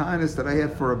 It's a tanis that I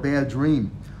had for a bad dream.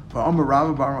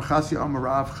 Amarav Bar Machasi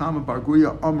Amarav Chama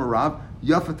Barguya Amarav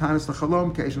Yafa Tanis the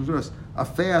Chalom Keshim. A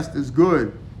fast is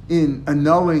good in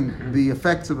annulling the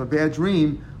effects of a bad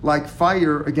dream, like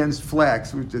fire against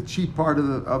flax, which is the cheap part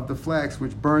of the flax,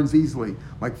 which burns easily.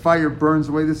 Like fire burns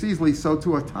away this easily, so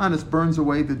too a tanis burns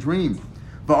away the dream.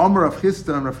 Va'omer Rav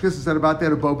Chisda, and Rav Chisda said about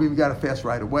that, Abobim, you got to fast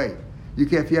right away. You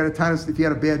can't, if you had a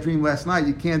bad dream last night,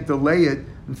 you can't delay it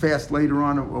and fast later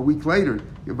on a week later.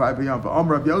 Va'omer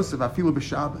Rav Yosef, Afilu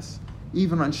b'Shabbos.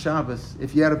 Even on Shabbos,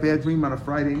 if you had a bad dream on a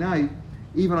Friday night,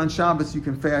 even on Shabbos, you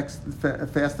can fast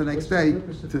the next day.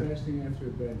 What's the purpose of fasting after a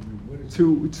bad dream? What is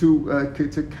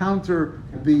to counter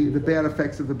the bad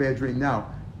effects of the bad dream. Now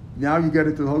you get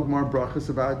into the Hogmar brachas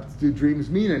about do dreams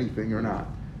mean anything or not?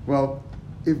 Well,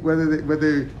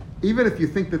 whether even if you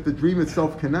think that the dream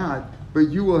itself cannot, but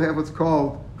you will have what's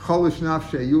called cholish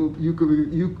nafshe. You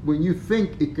when you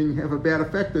think it can have a bad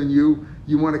effect on you,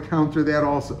 you want to counter that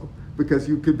also, because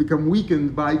you could become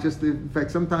weakened by just the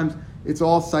effect. Sometimes it's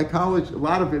all psychology. A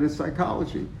lot of it is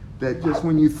psychology. That just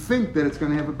when you think that it's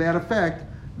going to have a bad effect,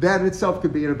 that itself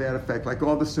could be a bad effect. Like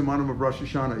all the simanim of Rosh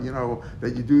Hashanah,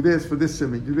 that you do this for this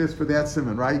simon, you do this for that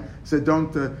simon, right? So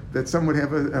don't, that some would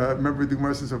have remember the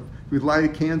Gemara says, we'd light a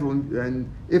candle, and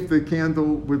if the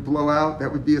candle would blow out,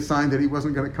 that would be a sign that he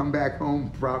wasn't going to come back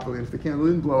home properly. If the candle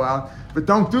didn't blow out, but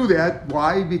don't do that.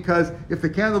 Why? Because if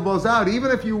the candle blows out, even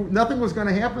if nothing was going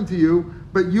to happen to you,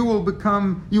 but you will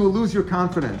lose your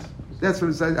confidence. That's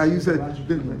what it says. I use it.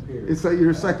 It's like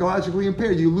you're psychologically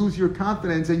impaired. You lose your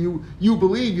confidence, and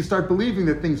you start believing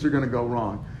that things are going to go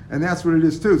wrong. And that's what it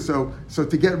is too. So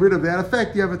to get rid of that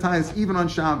effect, you have a time even on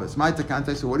Shabbos. My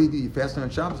takante, so what do? You fast on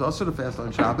Shabbos? Also to fast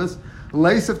on Shabbos.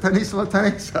 Leisef tanisa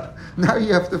tanisa. Now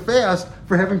you have to fast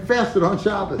for having fasted on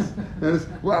Shabbos.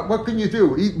 What can you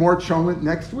do? Eat more cholent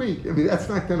next week. I mean, that's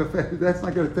not going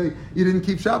to take. You didn't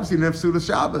keep Shabbos. You didn't have Suda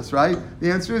Shabbos, right?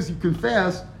 The answer is you can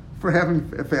fast for having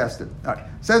fasted. All right.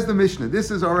 Says the Mishnah.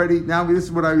 This is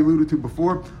what I alluded to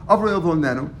before.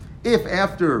 If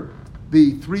after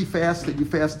the 3 fasts that you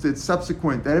fasted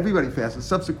subsequent, that everybody fasted,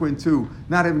 subsequent to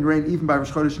not having rain even by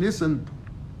Rosh Chodesh Nisan,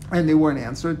 and they weren't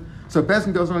answered. So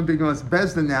Bezdin goes on,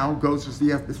 Bezdin now goes to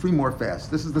you have 3 more fasts.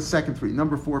 This is the second 3,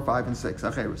 number 4, 5, and 6.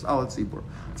 Acheres, Alat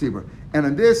Tzibur. And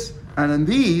in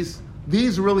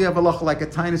these really have a halacha like a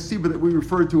tiny tzibur that we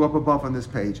referred to up above on this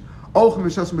page.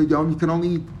 You can only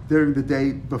eat during the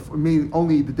day before, meaning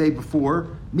only the day before,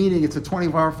 meaning it's a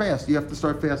 24-hour fast. You have to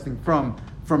start fasting from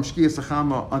Shkia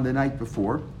Sachama on the night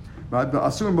before. But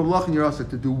Asur B'Blachin, you're also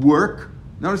to do work.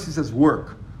 Notice he says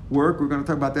work. We're going to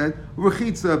talk about that.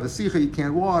 Rechitza, Vesicha, you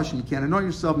can't wash, and you can't anoint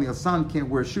yourself, and the Asan can't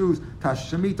wear shoes, Tash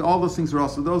Shemitah, all those things are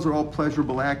those are all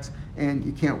pleasurable acts, and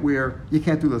you can't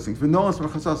do those things. V'nolas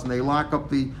Merchasas, and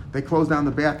they close down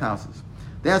the bathhouses.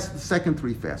 That's the second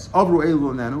 3 fasts. Avru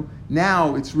Elu Nenu.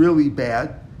 Now it's really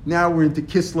bad. Now we're into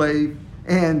Kislev,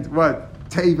 and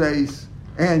Teves,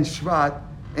 and Shvat,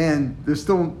 and there's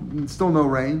still no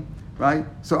rain, right?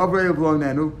 So Avru Elu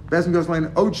Nenu, Bezin goes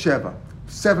line Od Sheva.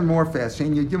 7 more fasts. A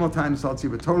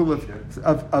total of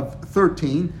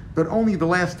 13, but only the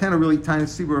last 10 are really tiny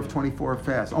tzibur of 24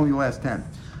 fasts. Only the last 10.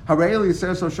 Harayeli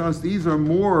says so shows these are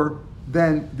more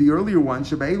than the earlier ones.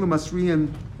 Shabe'elu Masriyan,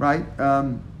 right?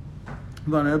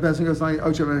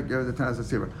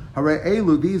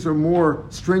 These are more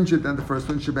stringent than the first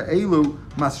one. Shabe'elu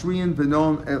Masriyan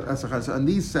V'non. And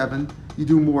these 7, you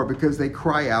do more because they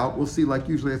cry out. We'll see. Like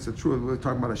usually, it's a true. We're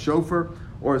talking about a shofar,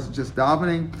 or is it just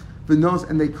davening?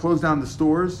 And they close down the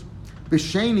stores.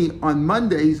 B'sheni, on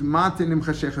Mondays, matinim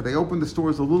chashecha. They open the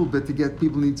stores a little bit to get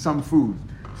people need some food.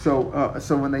 So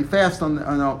when they fast on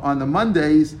the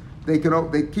Mondays, they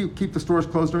keep the stores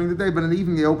closed during the day, but in the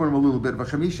evening they open them a little bit.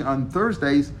 V'chamisha, on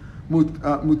Thursdays,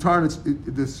 mutar,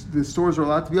 the stores are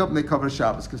allowed to be open. They cover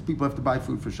Shabbos because people have to buy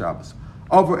food for Shabbos.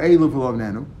 Over Eilu v'lo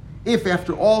nenu. If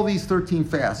after all these 13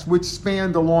 fasts, which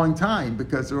spanned a long time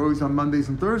because they're always on Mondays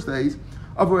and Thursdays,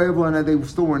 and they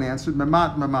still weren't answered.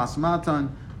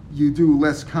 You do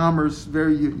less commerce.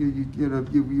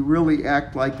 You really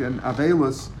act like an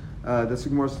avelus.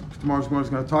 Tomorrow's Gemara is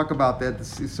going to talk about that.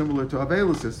 This is similar to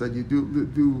avelus, is that you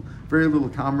do very little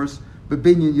commerce.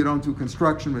 Bebinyan, you don't do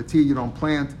construction. Mati, you don't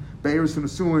plant. Be'eris and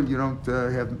Asun, you don't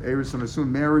have eris and Asun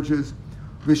marriages.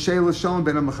 V'sheila shalom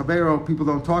ben amachavero, people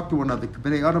don't talk to one another.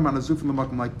 B'nei adam anazufim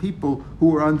l'makom, like people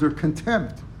who are under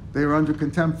contempt. They are under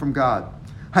contempt from God.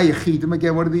 HaYechidim,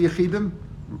 again, what are the Yechidim?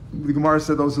 The Gemara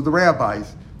said those are the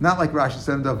rabbis. Not like Rashi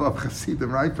said of Chassidim,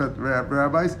 right? But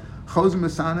rabbis. Chozim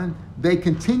Esanan, they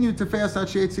continue to fast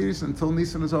until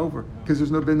Nisan is over. Because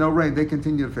there's been no rain, they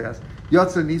continue to fast.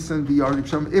 Yotza Nisan v'Yardik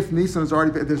Shem, if Nisan is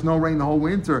already, there's no rain the whole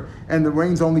winter, and the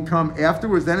rains only come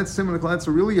afterwards, then it's Siman. That's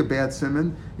really a bad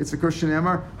Siman. It's a Christian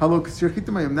Emar. Halo Kasir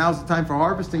Chitamayim. Now's the time for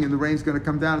harvesting, and the rain's going to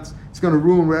come down. It's going to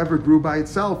ruin whatever grew by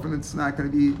itself, and it's not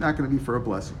going to be for a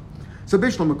blessing. So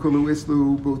Bishlam Makulu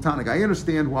Islu Butanik. I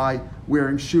understand why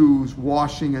wearing shoes,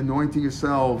 washing, anointing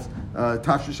yourselves,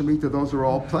 Tashra Shemitah, those are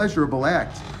all pleasurable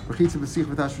acts. Rechitza V'sich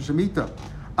V'Tashra Shemitah.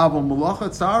 Aval Malacha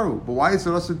Tzaru. But why is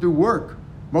it us to do work?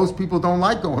 Most people don't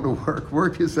like going to work.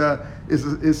 Work is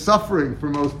suffering for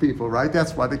most people, right?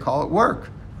 That's why they call it work,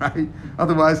 right?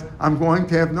 Otherwise,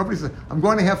 nobody says, I'm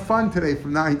going to have fun today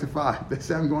from 9 to 5. They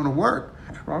say I'm going to work.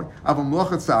 Right? Again,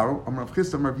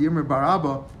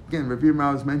 Rav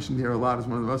Yirmiyah is mentioned here a lot as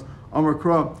one of those. Amar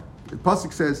Kra, the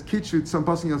pasuk says, "Kitchut Tzom."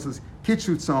 Pasuk else says,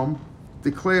 "Kitchut Tzom."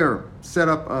 Declare, set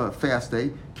up a fast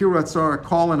day. Kirat Tzara,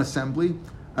 call an assembly.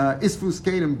 Isfus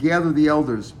Kedem, gather the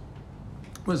elders.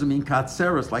 What does it mean?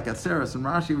 Katseres, like Atzeres. And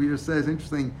Rashi over here says,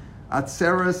 interesting.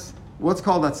 Atzeres. What's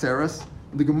called Atzeres?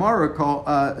 The Gemara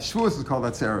Shavuos is called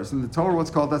Atzeres. In the Torah,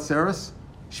 what's called Atzeres?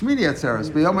 Shmini Atzeres.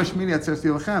 B'yom Shmini Atzeres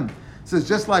Yilachem. It says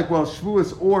just like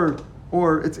Shavuos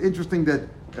or it's interesting that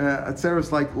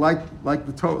Atzeres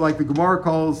like the Gemara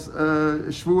calls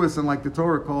Shavuos and like the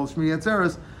Torah calls Shmini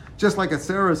Atzeres. Just like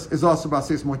Atzeres is also about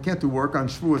Siyas Malach, can't do work on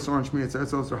Shavuos or on Shmini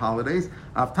Atzeres, those are holidays.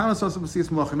 Avtanas also about Siyas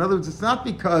Malach. In other words, it's not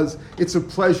because it's a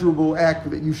pleasurable act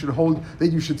that you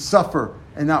should suffer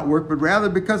and not work, but rather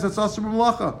because it's also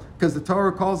Malacha, because the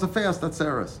Torah calls a fast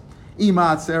Atzeres. Ima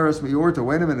atzeres miorta.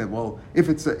 Wait a minute. Well, if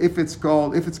a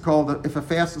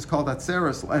fast is called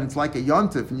atzeres and it's like a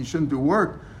yontif and you shouldn't do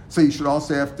work, so you should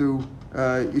also have to.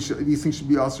 These things should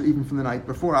be also even from the night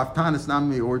before. Aftanis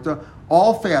nam miorta.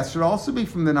 All fasts should also be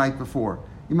from the night before.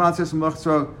 Ima atzeres melach.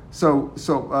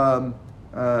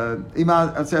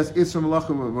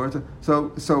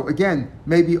 So again,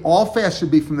 maybe all fasts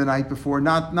should be from the night before,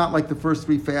 not like the first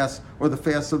 3 fasts or the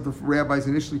fasts of the rabbis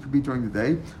initially could be during the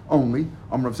day only.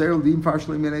 The pasuk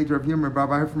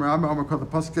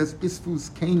says isfus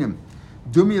kanim.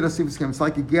 It's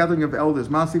like a gathering of elders.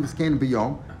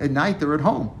 At night they're at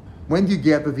home. When do you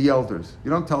gather the elders?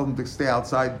 You don't tell them to stay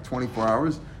outside 24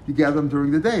 hours. You gather them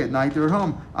during the day. At night they're at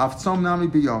home.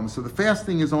 So the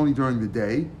fasting is only during the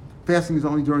day. Fasting is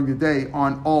only during the day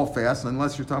on all fasts,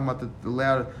 unless you're talking about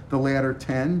the latter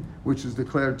 10, which is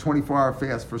declared 24-hour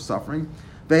fast for suffering.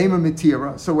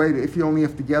 So wait, if you only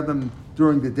have to gather them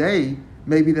during the day,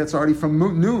 maybe that's already from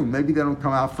noon. Maybe they don't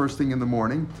come out first thing in the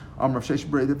morning. When there's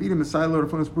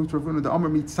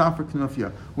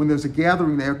a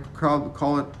gathering there,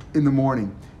 call it in the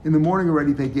morning. In the morning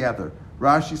already they gather.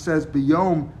 Rashi says,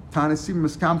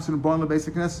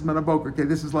 okay,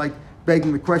 this is like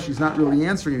begging the question. He's not really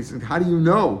answering it. He says, how do you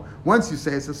know? Once you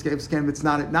say it's a scam, it's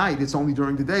not at night, it's only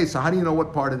during the day. So how do you know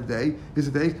what part of the day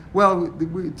is the day? Well,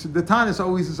 the time is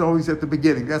always at the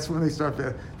beginning. That's when they start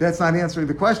there. That's not answering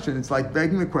the question. It's like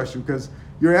begging the question because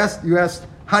you asked,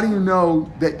 how do you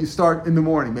know that you start in the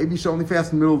morning? Maybe you should only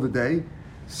fast in the middle of the day.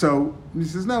 So he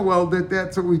says, no, well,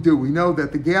 that's what we do. We know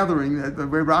that the gathering, the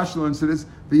way Rashi learns it is,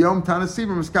 V'yom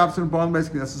Tanasibim Miskapsin Bon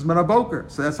basically this is Manaboker.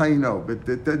 So that's how you know, but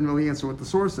it doesn't really answer what the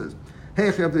source is.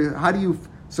 Hey, how do you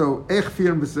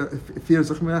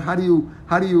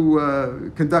how do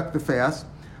you conduct the fast?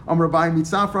 In the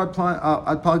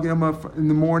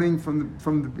morning from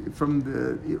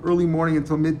the early morning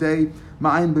until midday,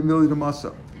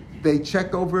 they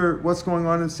check over what's going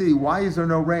on in the city. Why is there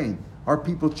no rain? Are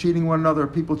people cheating one another? Are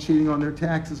people cheating on their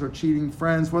taxes or cheating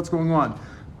friends? What's going on?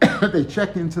 They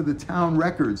check into the town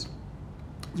records.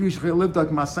 And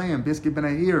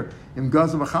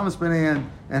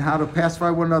how to pacify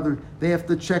one another. They have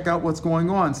to check out what's going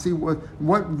on, see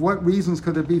what reasons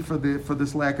could there be for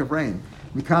this lack of rain.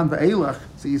 So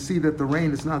you see that the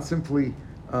rain is not simply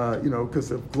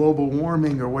because of global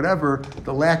warming or whatever.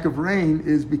 The lack of rain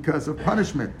is because of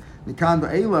punishment.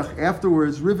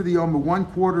 Afterwards, Rivadiyom,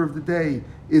 1/4 of the day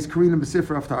is Karina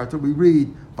B'Sifra Haftarah. We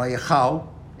read by Yechal,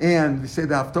 and we say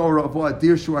the Haftarah of what?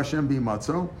 Dirshu Hashem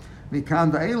B'Matzo. Mikan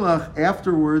Va'elach,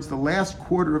 afterwards, the last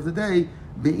quarter of the day,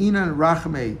 Be'inan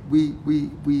Rachmei, we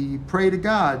pray to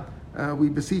God, we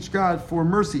beseech God for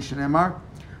mercy. Shenemar,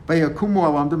 Vayakumu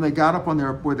Alamdim, they got up on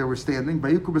where they were standing.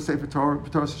 Vayuku B'Sefer Torah,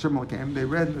 B'Torah Hashem Lakem, they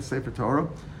read the Sefer Torah.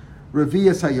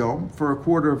 Revi'as Hayom, for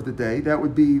 1/4 of the day. That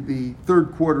would be the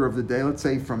 3rd quarter of the day, let's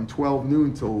say from 12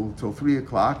 noon till 3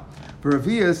 o'clock. For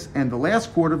Revi'as, and the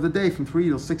last quarter of the day, from 3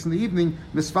 till 6 in the evening,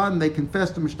 Misfadim, they confess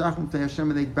to Mishtachim to Hashem,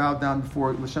 and they bow down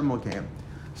before Hashem Lakem.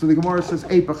 So the Gemara says,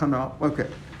 Eipachana. Okay,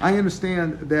 I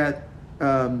understand that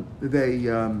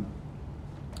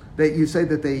that you say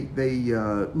that they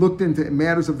looked into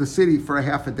matters of the city for a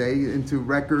half a day, into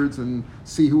records and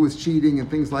see who was cheating and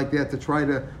things like that to try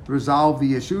to resolve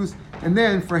the issues. And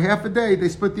then for half a day, they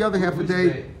split the other half a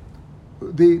day.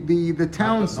 The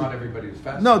towns. Not everybody was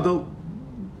fasting. No,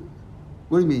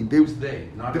 what do you mean?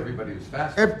 Not everybody was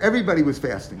fasting. Everybody was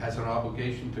fasting. Has an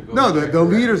obligation to go. No, the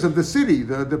leaders of the city,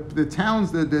 the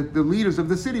towns, the leaders of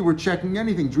the city were checking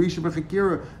anything. Drisha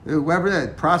B'Chakira, whoever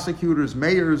that, prosecutors,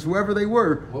 mayors, whoever they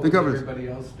were, what the governors. Everybody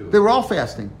else doing? They were all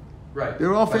fasting. Right. They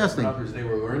were all fasting. Others, they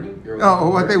were learning.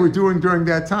 What they were doing during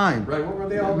that time. Right. What were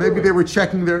they all Maybe doing? they were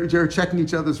checking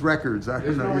each other's records. I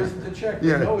There's don't know. no reason to check.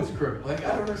 Yeah. They know it's criminal. Like,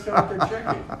 I don't understand what they're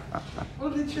checking.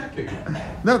 What are they checking?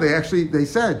 No, they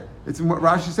said, it's what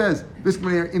Rashi says,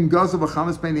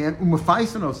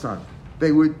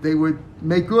 they would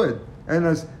make good. And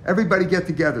as everybody get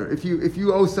together. If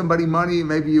you owe somebody money,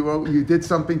 maybe you did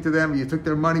something to them, you took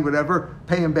their money, whatever,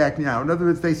 pay them back now. In other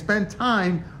words, they spent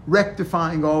time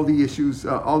rectifying all the issues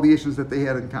that they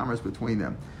had in commerce between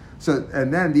them. So,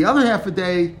 and then the other half a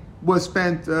day was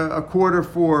spent a quarter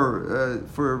for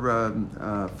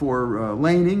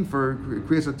laning, for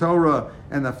Kriyas Torah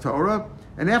and Haftorah,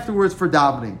 and afterwards for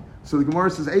davening. So the Gemara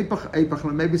says, Eipach,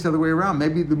 maybe it's the other way around.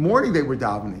 Maybe in the morning they were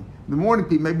davening.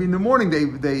 Maybe in the morning they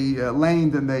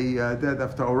laned and they did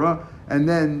Haftorah, and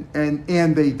then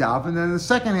and they davened. And then the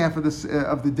second half of the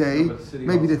day, but the city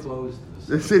maybe they closed.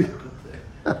 The city.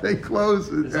 They close.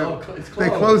 It's closed. They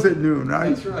close at noon,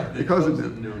 right? That's right. They close at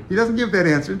noon. He doesn't give that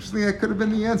answer. Interestingly, that could have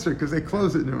been the answer because they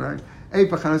close at noon, right?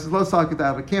 Eipach, says, "Lo salket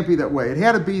out." It can't be that way. It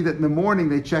had to be that in the morning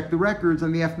they checked the records,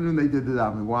 and in the afternoon they did the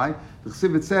davening. Why? The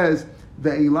Chassidut says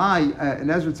the Eli, and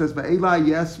Ezra says, "The Eli,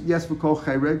 yes, v'kol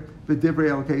chereg, v'divrei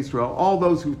Elokei Yisrael." All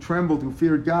those who trembled, who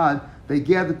feared God, they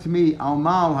gathered to me al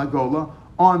mal hagola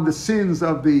on the sins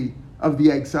of the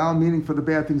exile, meaning for the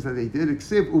bad things that they did.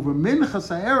 Eksiv uva mincha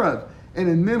sa'erav, and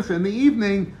in mincha in the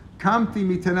evening, kamti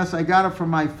mitenes, I got up from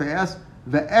my fast.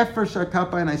 The efer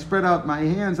shakapa, and I spread out my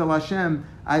hands al Hashem.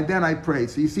 Then I prayed.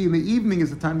 So you see, in the evening is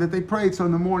the time that they prayed. So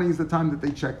in the morning is the time that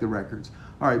they checked the records.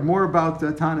 All right, more about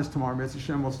Tanis tomorrow, Mr.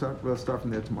 Hashem. We'll start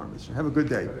from there tomorrow, Mr. Have a good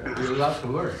day. You're allowed to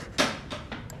learn,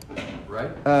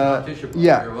 right?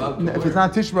 Yeah. You're allowed to If learn. it's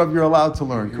not Tisha B'av, you're allowed to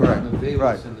learn. You're Correct. not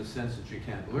Right. in the sense that you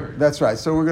can't learn. That's right. So we're going